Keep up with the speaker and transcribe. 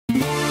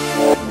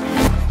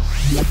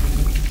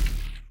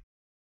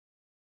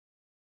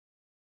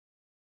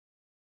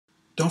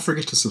Don't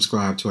forget to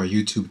subscribe to our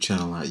YouTube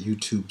channel at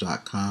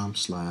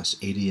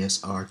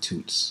youtube.com/ADSR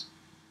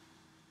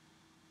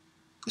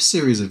This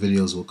series of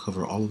videos will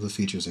cover all of the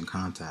features in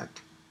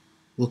Kontakt.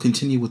 We'll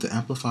continue with the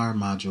Amplifier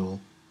Module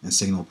and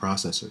signal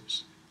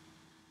processors.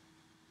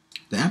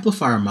 The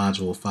Amplifier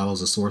Module follows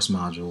the source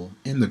module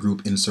and the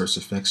group inserts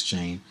effects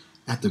chain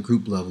at the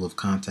group level of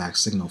Kontakt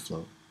signal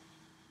flow.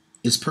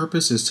 Its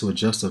purpose is to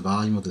adjust the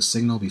volume of the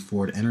signal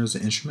before it enters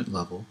the instrument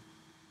level,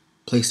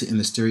 place it in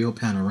the stereo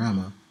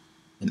panorama,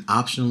 and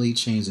optionally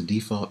change the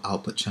default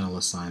output channel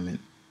assignment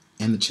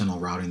and the channel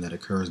routing that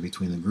occurs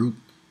between the group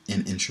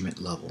and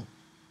instrument level.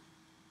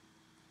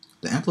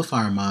 The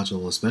Amplifier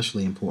Module is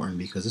especially important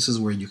because this is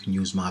where you can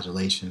use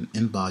modulation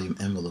and volume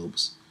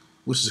envelopes,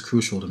 which is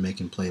crucial to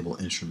making playable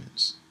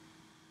instruments.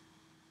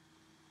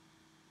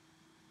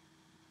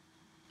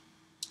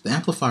 The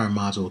Amplifier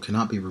Module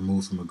cannot be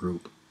removed from a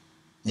group,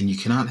 and you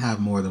cannot have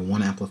more than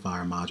one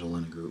amplifier module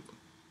in a group.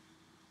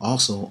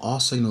 Also, all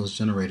signals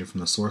generated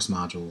from the source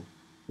module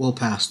will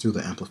pass through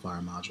the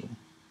Amplifier Module.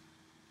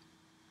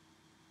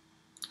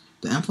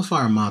 The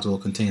Amplifier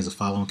Module contains the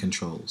following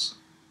controls.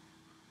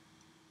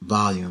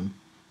 Volume.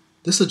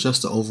 This adjusts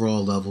the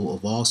overall level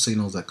of all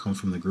signals that come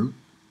from the group.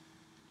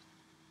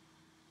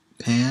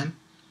 Pan.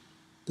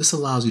 This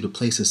allows you to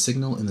place a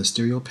signal in the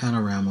stereo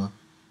panorama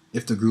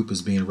if the group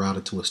is being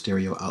routed to a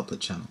stereo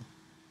output channel.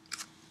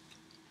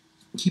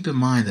 Keep in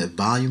mind that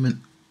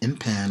volume and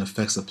pan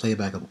affects the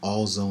playback of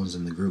all zones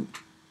in the group.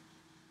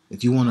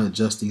 If you want to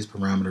adjust these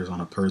parameters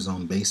on a per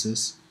zone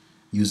basis,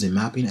 use a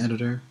mapping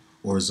editor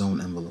or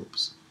zone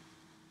envelopes.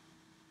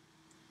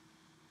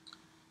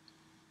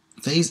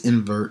 Phase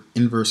invert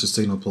inverses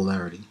signal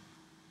polarity.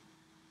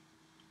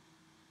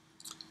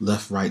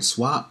 Left-right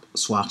swap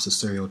swaps the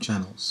stereo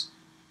channels.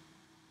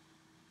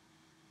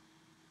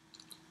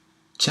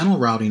 Channel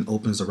routing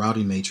opens the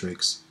routing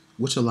matrix,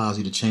 which allows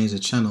you to change the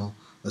channel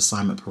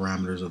assignment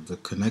parameters of the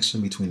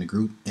connection between the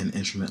group and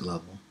instrument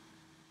level.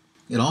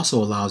 It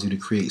also allows you to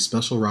create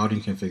special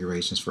routing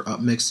configurations for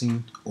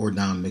upmixing or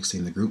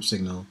downmixing the group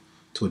signal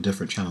to a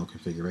different channel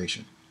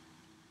configuration.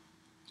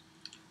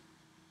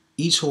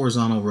 Each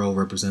horizontal row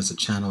represents a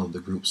channel of the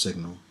group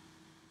signal.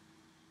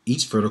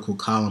 Each vertical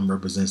column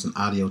represents an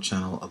audio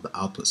channel of the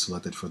output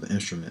selected for the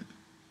instrument.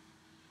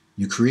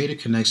 You create a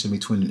connection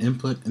between an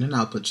input and an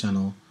output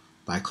channel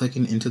by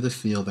clicking into the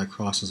field that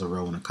crosses a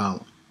row and a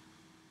column.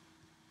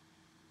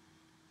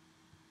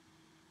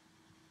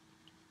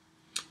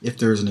 If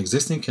there is an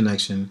existing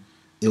connection,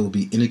 it will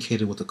be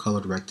indicated with a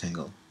colored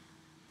rectangle.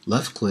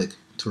 Left-click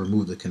to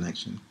remove the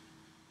connection.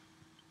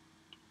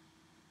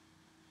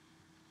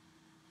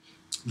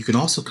 You can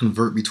also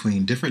convert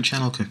between different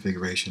channel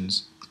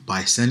configurations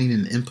by sending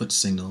an input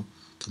signal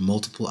to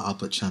multiple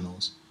output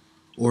channels,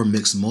 or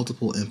mix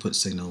multiple input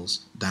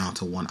signals down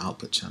to one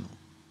output channel.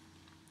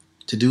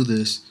 To do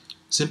this,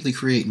 simply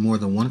create more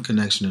than one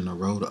connection in a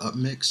row to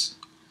upmix,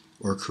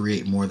 or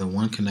create more than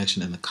one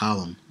connection in a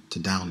column to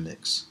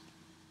downmix.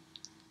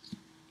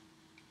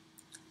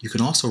 You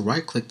can also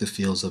right-click the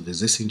fields of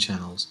existing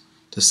channels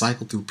to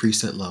cycle through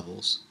preset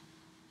levels.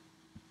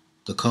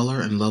 The color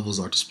and levels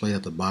are displayed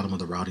at the bottom of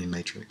the routing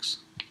matrix.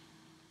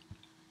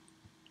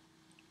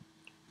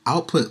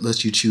 Output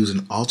lets you choose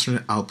an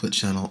alternate output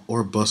channel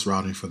or bus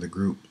routing for the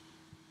group.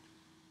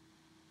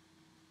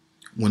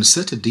 When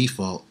set to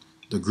default,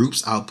 the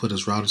group's output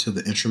is routed to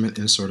the instrument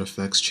insert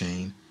effects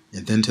chain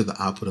and then to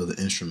the output of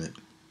the instrument.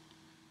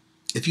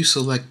 If you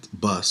select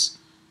bus,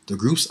 the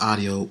group's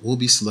audio will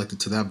be selected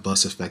to that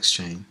bus effects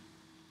chain,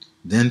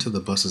 then to the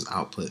bus's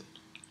output.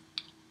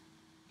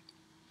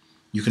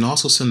 You can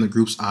also send the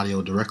group's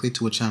audio directly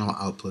to a channel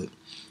output,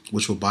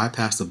 which will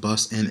bypass the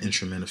bus and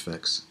instrument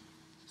effects.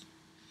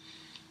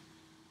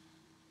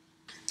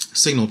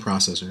 Signal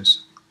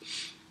processors.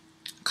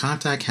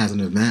 Kontakt has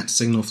an advanced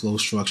signal flow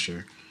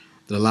structure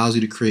that allows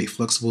you to create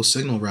flexible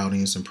signal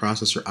routings and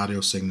process your audio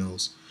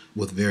signals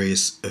with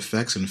various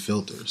effects and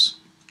filters.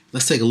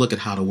 Let's take a look at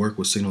how to work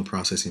with signal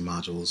processing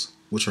modules,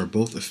 which are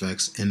both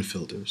effects and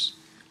filters.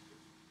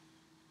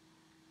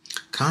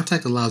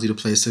 Kontakt allows you to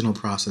place signal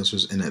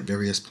processors in at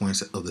various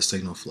points of the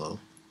signal flow.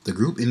 The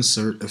group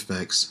insert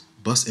effects,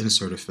 bus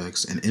insert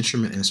effects, and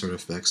instrument insert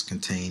effects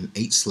contain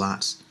 8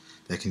 slots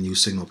that can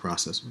use signal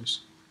processors.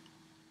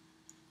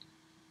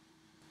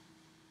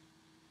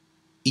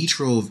 Each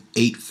row of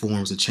 8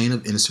 forms a chain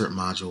of insert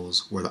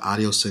modules where the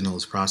audio signal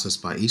is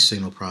processed by each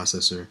signal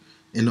processor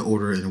in the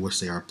order in which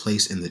they are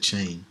placed in the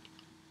chain.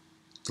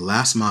 The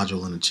last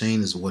module in the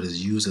chain is what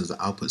is used as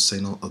the output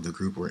signal of the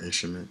group or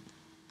instrument.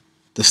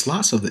 The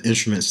slots of the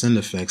instrument send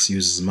effects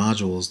uses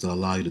modules that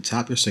allow you to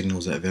tap your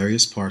signals at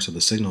various parts of the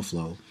signal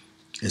flow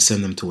and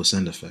send them to a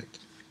send effect.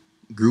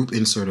 Group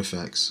insert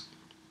effects.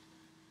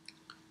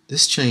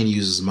 This chain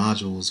uses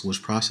modules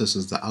which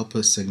processes the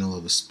output signal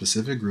of a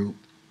specific group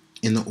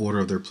in the order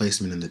of their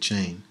placement in the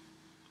chain.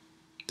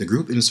 The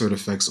group insert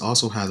effects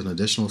also has an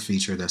additional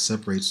feature that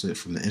separates it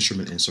from the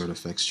instrument insert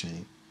effects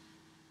chain.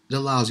 It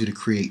allows you to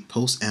create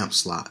post-amp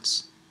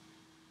slots.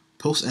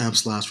 Post-amp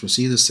slots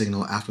receive the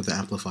signal after the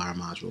amplifier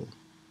module.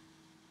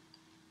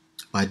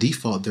 By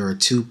default, there are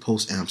 2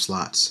 post-amp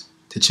slots.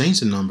 To change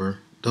the number,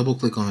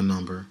 double-click on a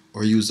number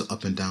or use the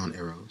up and down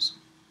arrows.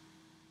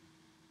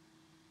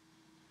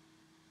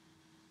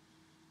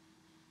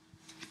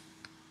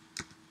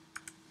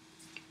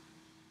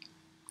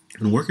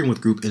 When working with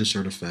group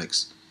insert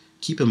effects,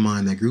 keep in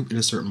mind that group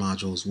insert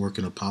modules work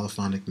in a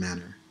polyphonic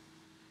manner.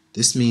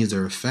 This means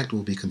their effect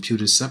will be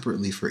computed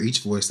separately for each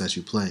voice that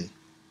you play.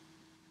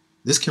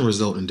 This can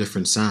result in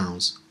different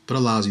sounds, but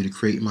allows you to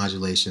create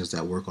modulations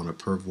that work on a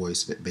per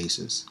voice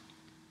basis.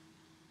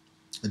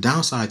 A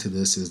downside to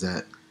this is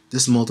that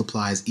this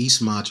multiplies each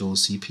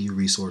module's CPU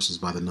resources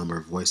by the number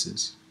of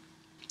voices.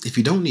 If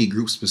you don't need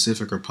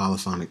group-specific or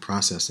polyphonic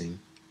processing,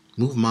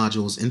 move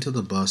modules into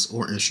the bus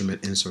or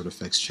instrument insert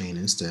effects chain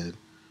instead,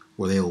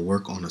 where they will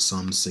work on a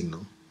summed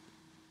signal.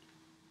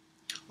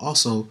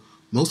 Also,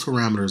 most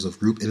parameters of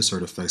group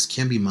insert effects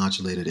can be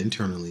modulated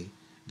internally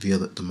via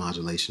the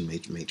modulation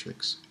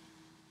matrix.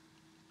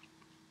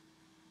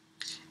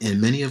 And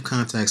many of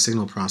Kontakt's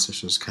signal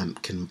processors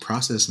can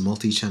process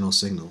multi-channel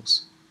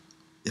signals.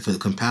 If a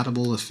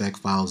compatible effect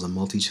follows a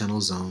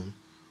multi-channel zone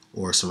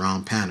or a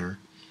surround pattern,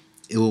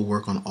 it will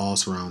work on all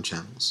surround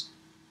channels.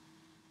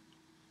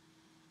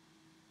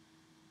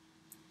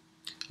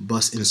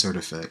 Bus insert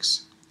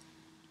effects.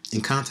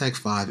 In Kontakt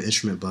 5,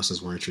 instrument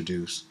buses were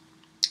introduced.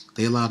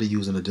 They allow to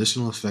use an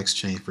additional effects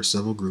chain for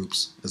several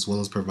groups, as well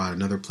as provide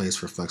another place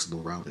for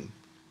flexible routing.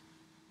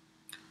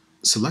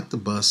 Select the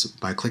bus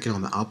by clicking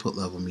on the output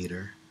level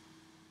meter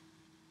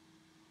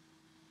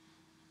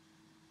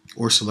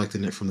or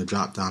selecting it from the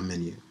drop-down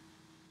menu.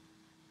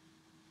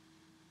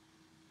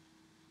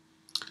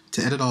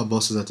 To edit all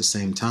buses at the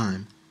same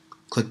time,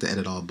 click the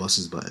Edit All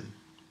Buses button.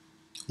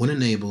 When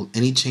enabled,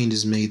 any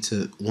changes made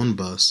to one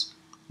bus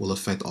will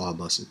affect all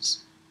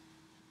buses.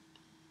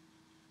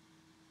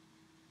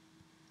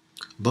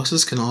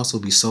 Buses can also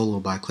be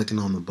soloed by clicking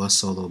on the Bus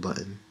Solo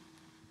button.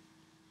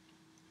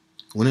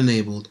 When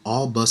enabled,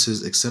 all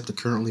buses except the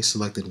currently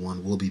selected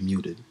one will be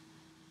muted.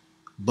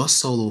 Bus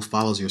Solo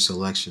follows your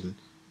selection,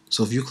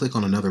 so if you click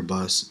on another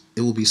bus,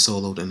 it will be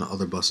soloed and the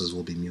other buses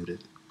will be muted.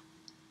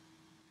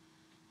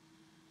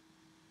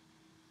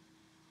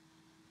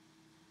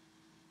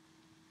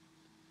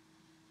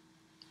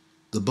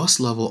 The bus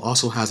level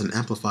also has an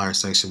amplifier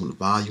section with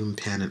volume,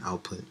 pan, and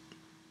output.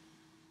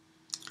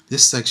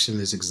 This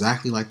section is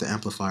exactly like the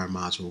amplifier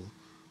module,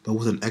 but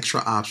with an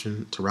extra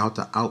option to route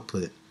the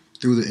output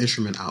through the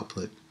instrument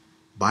output,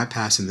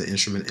 bypassing the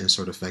instrument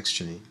insert effects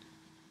chain.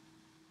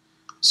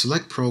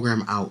 Select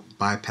Program Out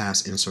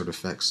Bypass Insert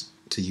Effects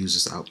to use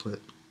this output.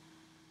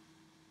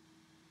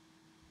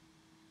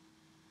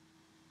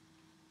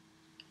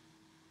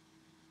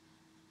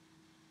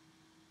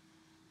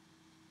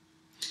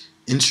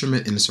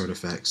 Instrument insert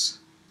effects.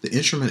 The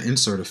instrument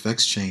insert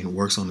effects chain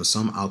works on the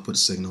sum output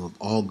signal of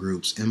all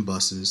groups and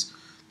buses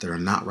that are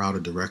not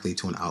routed directly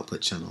to an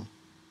output channel.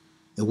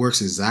 It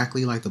works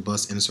exactly like the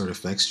bus insert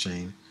effects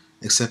chain,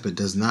 except it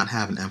does not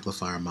have an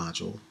amplifier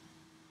module.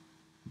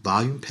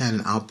 Volume, pan,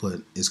 and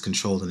output is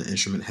controlled in the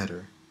instrument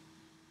header.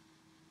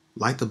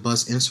 Like the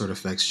bus insert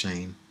effects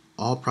chain,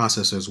 all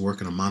processors work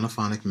in a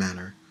monophonic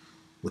manner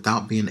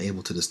without being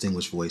able to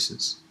distinguish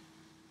voices.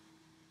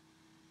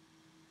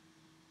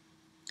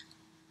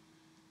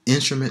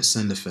 Instrument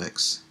send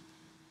effects.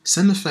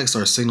 Send effects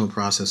are signal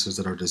processors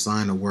that are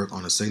designed to work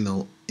on a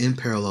signal in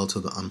parallel to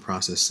the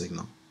unprocessed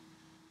signal.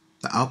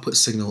 The output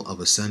signal of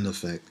a send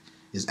effect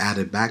is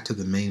added back to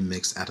the main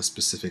mix at a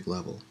specific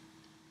level.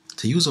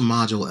 To use a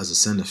module as a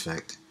send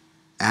effect,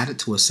 add it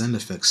to a send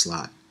effect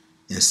slot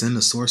and send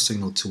the source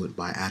signal to it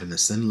by adding a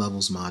send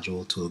levels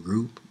module to a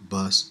group,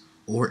 bus,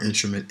 or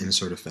instrument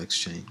insert effects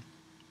chain.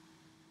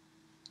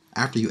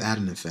 After you add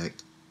an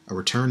effect, a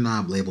return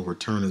knob labeled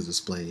return is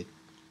displayed.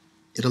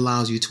 It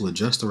allows you to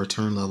adjust the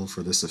return level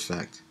for this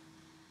effect.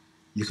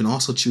 You can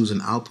also choose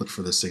an output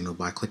for the signal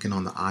by clicking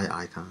on the eye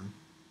icon.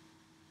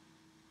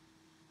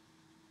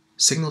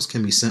 Signals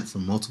can be sent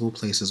from multiple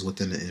places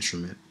within the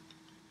instrument.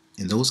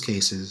 In those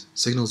cases,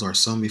 signals are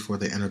summed before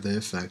they enter the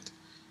effect,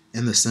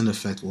 and the send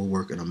effect will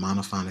work in a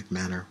monophonic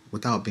manner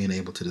without being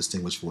able to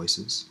distinguish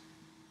voices.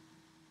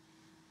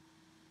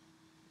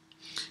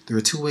 There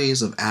are 2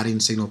 ways of adding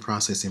signal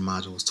processing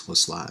modules to a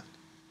slot.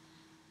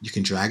 You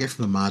can drag it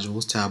from the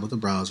Modules tab of the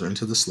browser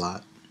into the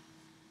slot.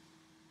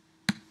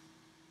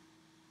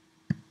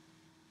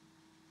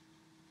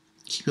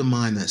 Keep in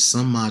mind that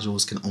some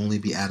modules can only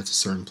be added to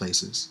certain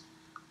places.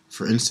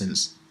 For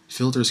instance,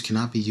 filters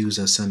cannot be used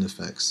as send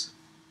effects.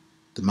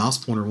 The mouse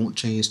pointer won't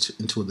change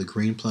into the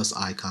green plus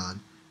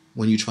icon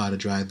when you try to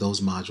drag those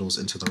modules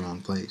into the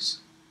wrong place.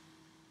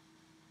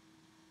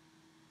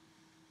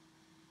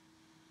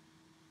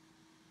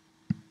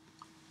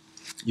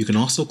 You can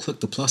also click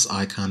the plus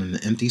icon in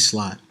the empty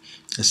slot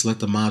and select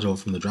the module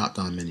from the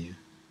drop-down menu.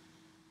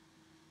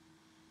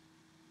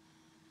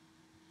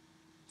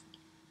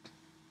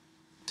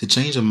 To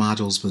change a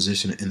module's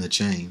position in the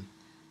chain,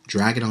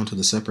 drag it onto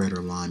the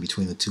separator line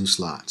between the 2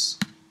 slots.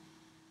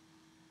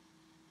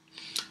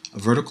 A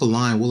vertical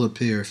line will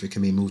appear if it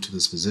can be moved to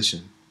this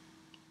position.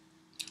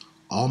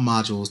 All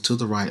modules to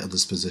the right of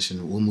this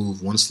position will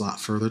move one slot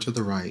further to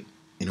the right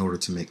in order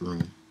to make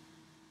room.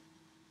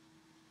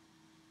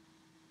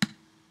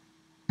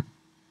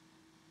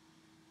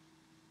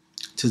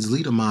 To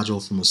delete a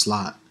module from a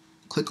slot,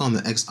 click on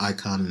the X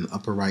icon in the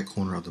upper right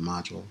corner of the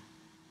module.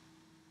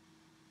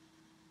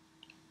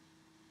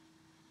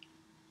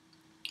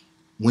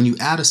 When you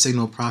add a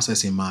signal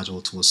processing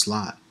module to a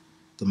slot,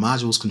 the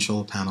module's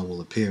control panel will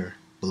appear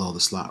below the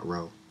slot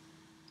row.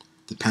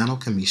 The panel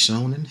can be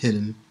shown and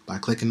hidden by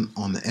clicking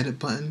on the Edit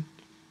button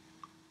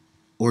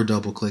or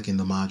double-clicking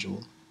the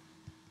module.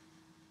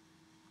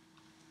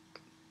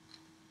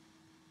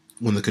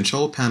 When the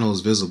control panel is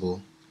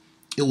visible,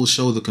 it will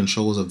show the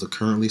controls of the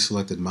currently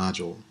selected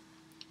module.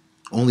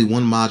 Only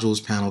one module's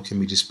panel can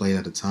be displayed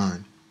at a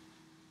time.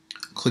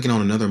 Clicking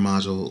on another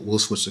module will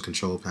switch the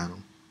control panel.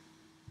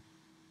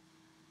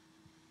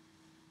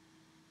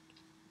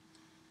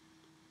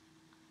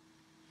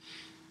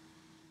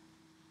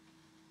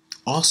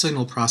 All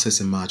signal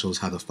processing modules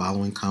have the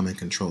following common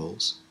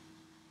controls.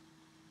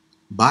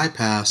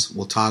 Bypass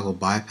will toggle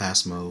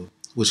bypass mode,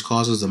 which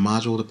causes the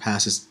module to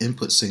pass its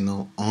input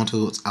signal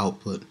onto its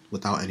output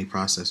without any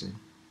processing.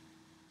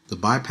 The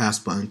bypass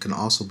button can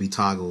also be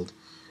toggled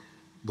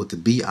with the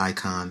B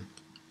icon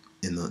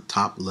in the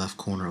top left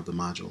corner of the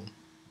module.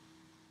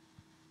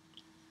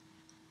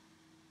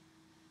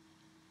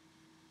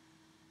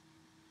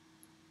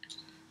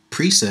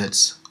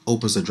 Presets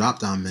opens a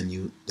drop-down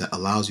menu that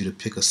allows you to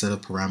pick a set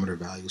of parameter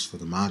values for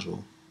the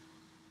module.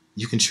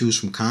 You can choose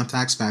from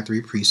Kontakt's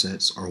factory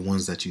presets or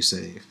ones that you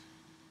save.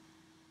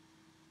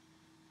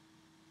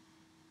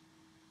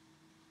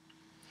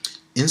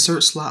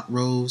 Insert slot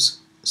rows,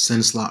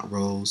 send slot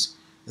rows,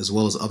 as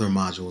well as other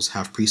modules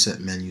have preset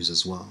menus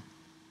as well.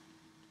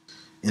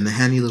 And a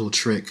handy little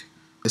trick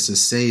is to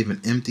save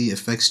an empty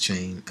effects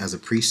chain as a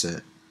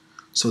preset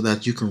so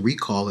that you can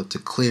recall it to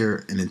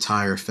clear an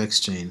entire effects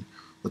chain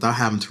without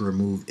having to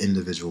remove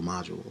individual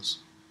modules.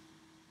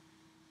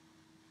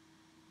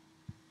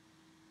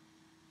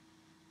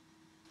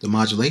 The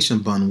modulation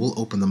button will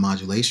open the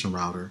modulation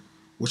router,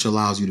 which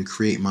allows you to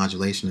create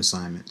modulation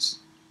assignments.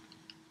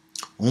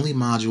 Only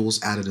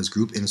modules added as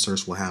group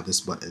inserts will have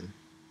this button.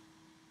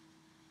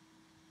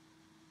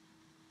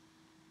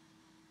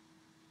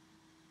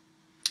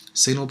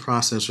 Signal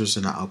processors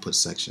in the output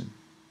section.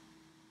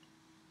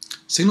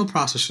 Signal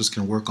processors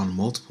can work on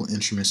multiple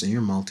instruments in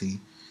your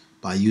multi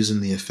by using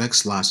the effect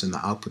slots in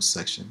the output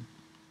section.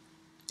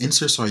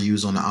 Inserts are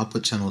used on the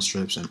output channel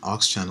strips, and aux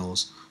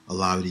channels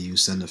allow you to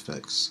use send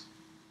effects.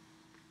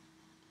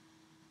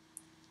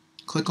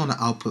 Click on the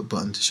output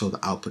button to show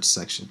the output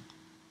section.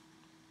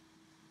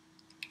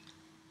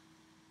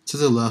 To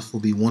the left will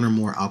be one or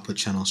more output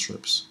channel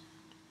strips.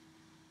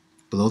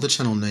 Below the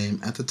channel name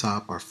at the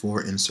top are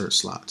 4 insert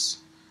slots.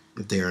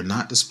 If they are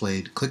not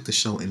displayed, click the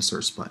Show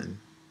Inserts button.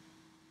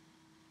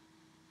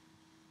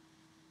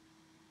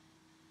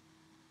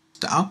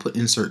 The output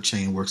insert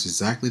chain works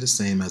exactly the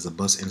same as the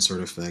bus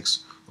insert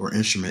effects or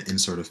instrument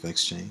insert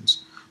effects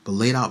chains, but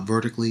laid out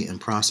vertically and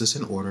processed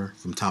in order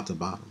from top to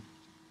bottom.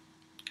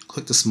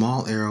 Click the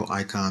small arrow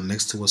icon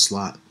next to a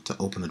slot to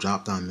open a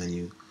drop-down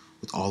menu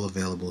with all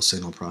available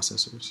signal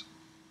processors.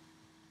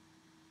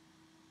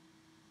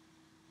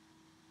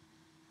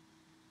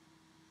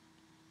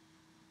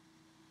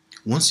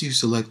 Once you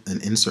select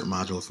an insert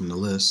module from the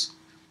list,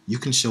 you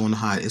can show and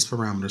hide its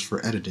parameters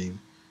for editing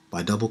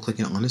by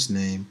double-clicking on its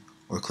name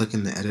or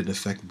clicking the Edit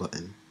Effect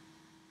button.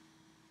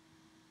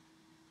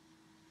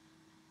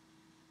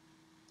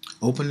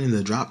 Opening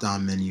the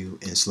drop-down menu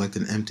and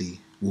selecting Empty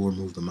will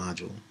remove the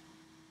module.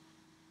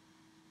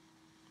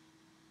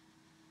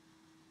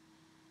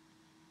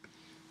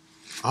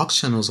 Aux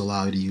channels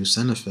allow you to use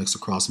send effects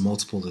across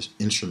multiple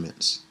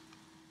instruments.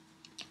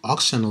 Aux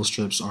channel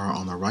strips are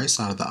on the right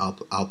side of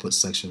the output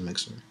section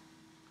mixer.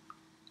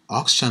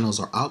 Aux channels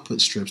are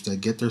output strips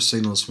that get their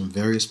signals from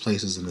various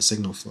places in the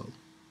signal flow.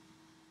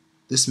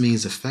 This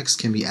means effects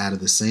can be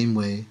added the same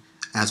way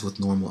as with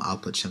normal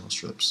output channel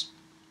strips.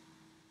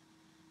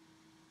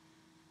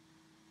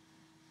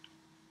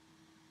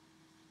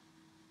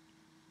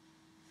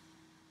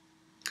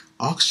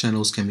 Aux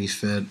channels can be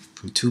fed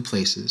from 2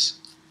 places,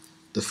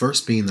 the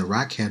first being the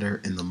rack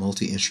header in the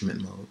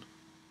multi-instrument mode.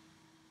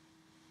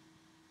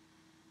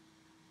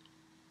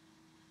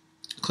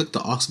 Click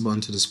the aux button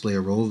to display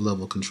a row of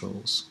level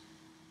controls.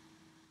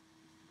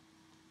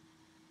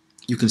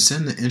 You can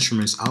send the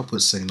instrument's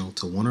output signal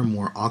to one or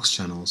more aux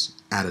channels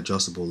at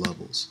adjustable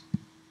levels.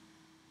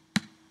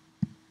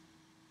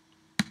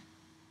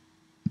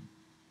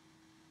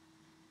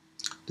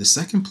 The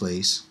second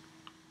place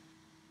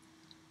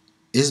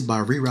is by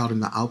rerouting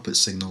the output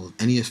signal of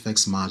any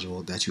effects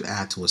module that you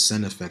add to a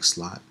send effects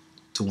slot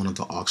to one of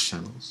the aux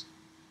channels.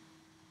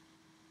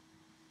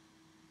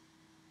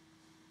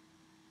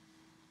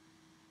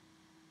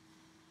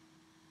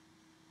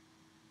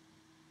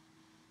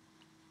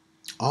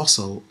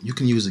 Also, you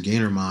can use a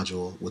gainer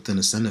module within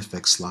a send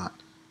effects slot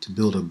to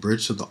build a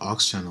bridge to the aux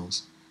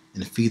channels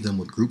and feed them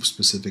with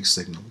group-specific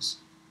signals.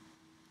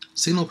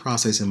 Signal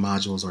processing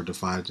modules are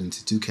divided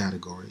into 2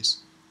 categories: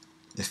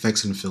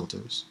 Effects and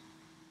filters.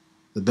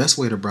 The best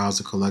way to browse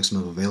a collection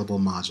of available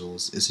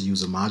modules is to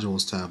use the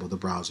Modules tab of the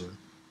browser,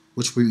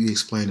 which we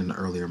explained in the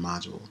earlier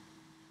module.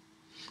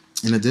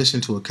 In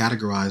addition to a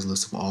categorized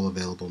list of all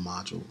available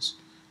modules,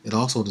 it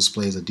also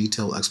displays a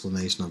detailed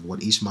explanation of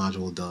what each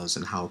module does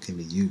and how it can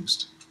be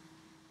used.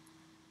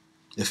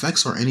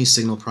 Effects are any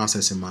signal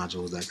processing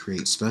modules that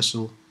create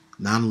special,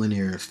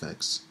 nonlinear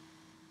effects,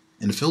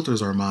 and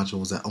filters are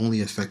modules that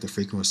only affect the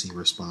frequency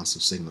response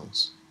of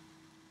signals.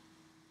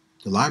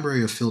 The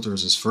library of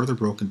filters is further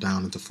broken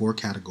down into 4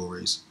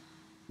 categories,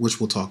 which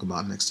we'll talk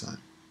about next time.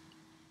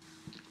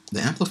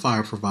 The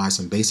amplifier provides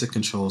some basic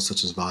controls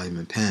such as volume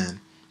and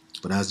pan,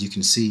 but as you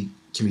can see,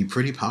 can be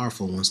pretty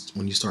powerful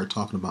when you start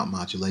talking about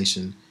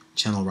modulation,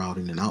 channel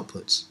routing, and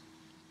outputs.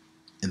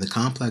 And the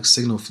complex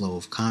signal flow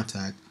of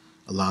Kontakt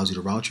allows you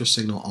to route your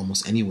signal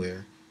almost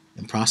anywhere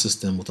and process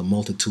them with a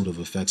multitude of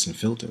effects and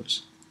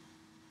filters.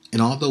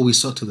 And although we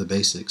stuck to the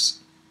basics,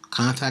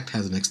 Kontakt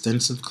has an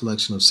extensive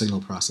collection of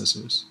signal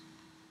processors.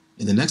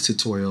 In the next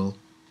tutorial,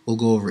 we'll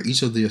go over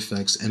each of the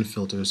effects and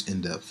filters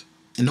in depth.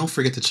 And don't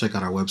forget to check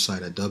out our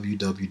website at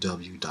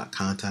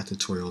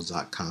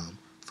www.kontakttutorials.com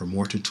for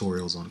more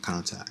tutorials on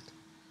Kontakt.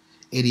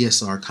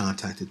 ADSR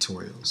Kontakt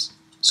tutorials.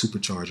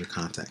 Supercharge your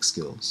Kontakt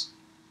skills.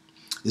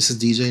 This is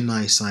DJ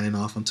Nice signing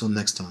off until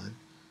next time.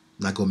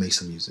 Now go make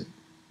some music.